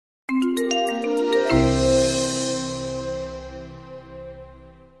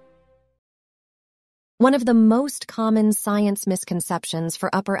One of the most common science misconceptions for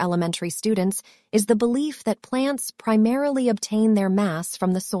upper elementary students is the belief that plants primarily obtain their mass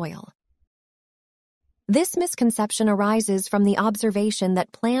from the soil. This misconception arises from the observation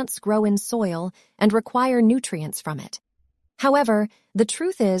that plants grow in soil and require nutrients from it. However, the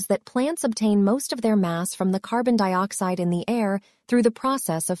truth is that plants obtain most of their mass from the carbon dioxide in the air through the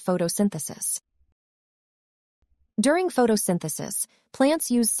process of photosynthesis. During photosynthesis,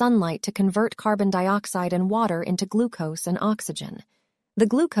 plants use sunlight to convert carbon dioxide and water into glucose and oxygen. The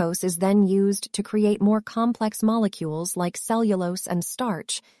glucose is then used to create more complex molecules like cellulose and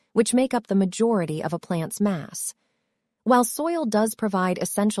starch, which make up the majority of a plant's mass. While soil does provide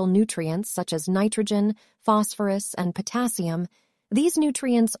essential nutrients such as nitrogen, phosphorus, and potassium, these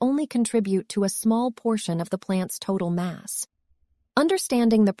nutrients only contribute to a small portion of the plant's total mass.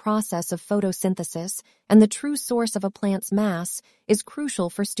 Understanding the process of photosynthesis and the true source of a plant's mass is crucial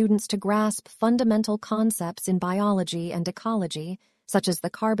for students to grasp fundamental concepts in biology and ecology, such as the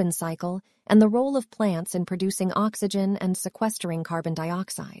carbon cycle and the role of plants in producing oxygen and sequestering carbon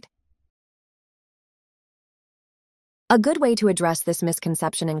dioxide. A good way to address this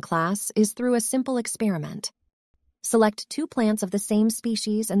misconception in class is through a simple experiment. Select 2 plants of the same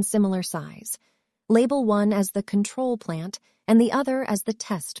species and similar size. Label one as the control plant and the other as the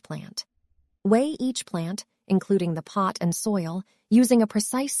test plant. Weigh each plant, including the pot and soil, using a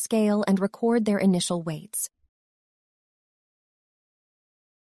precise scale and record their initial weights.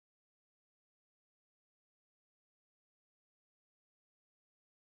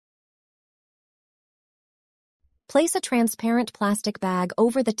 Place a transparent plastic bag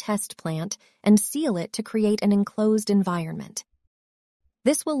over the test plant and seal it to create an enclosed environment.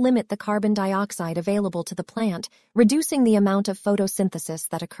 This will limit the carbon dioxide available to the plant, reducing the amount of photosynthesis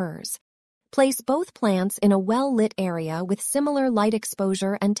that occurs. Place both plants in a well-lit area with similar light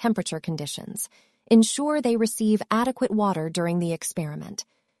exposure and temperature conditions. Ensure they receive adequate water during the experiment.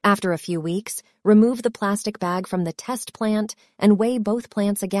 After a few weeks, remove the plastic bag from the test plant and weigh both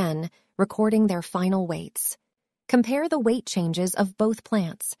plants again, recording their final weights. Compare the weight changes of both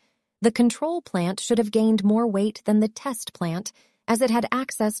plants. The control plant should have gained more weight than the test plant, as it had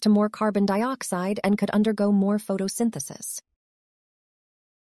access to more carbon dioxide and could undergo more photosynthesis.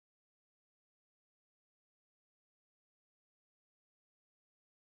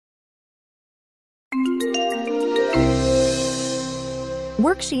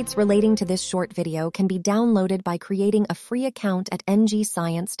 Worksheets relating to this short video can be downloaded by creating a free account at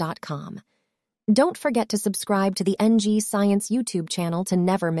ngscience.com. Don't forget to subscribe to the ngscience YouTube channel to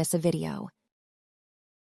never miss a video.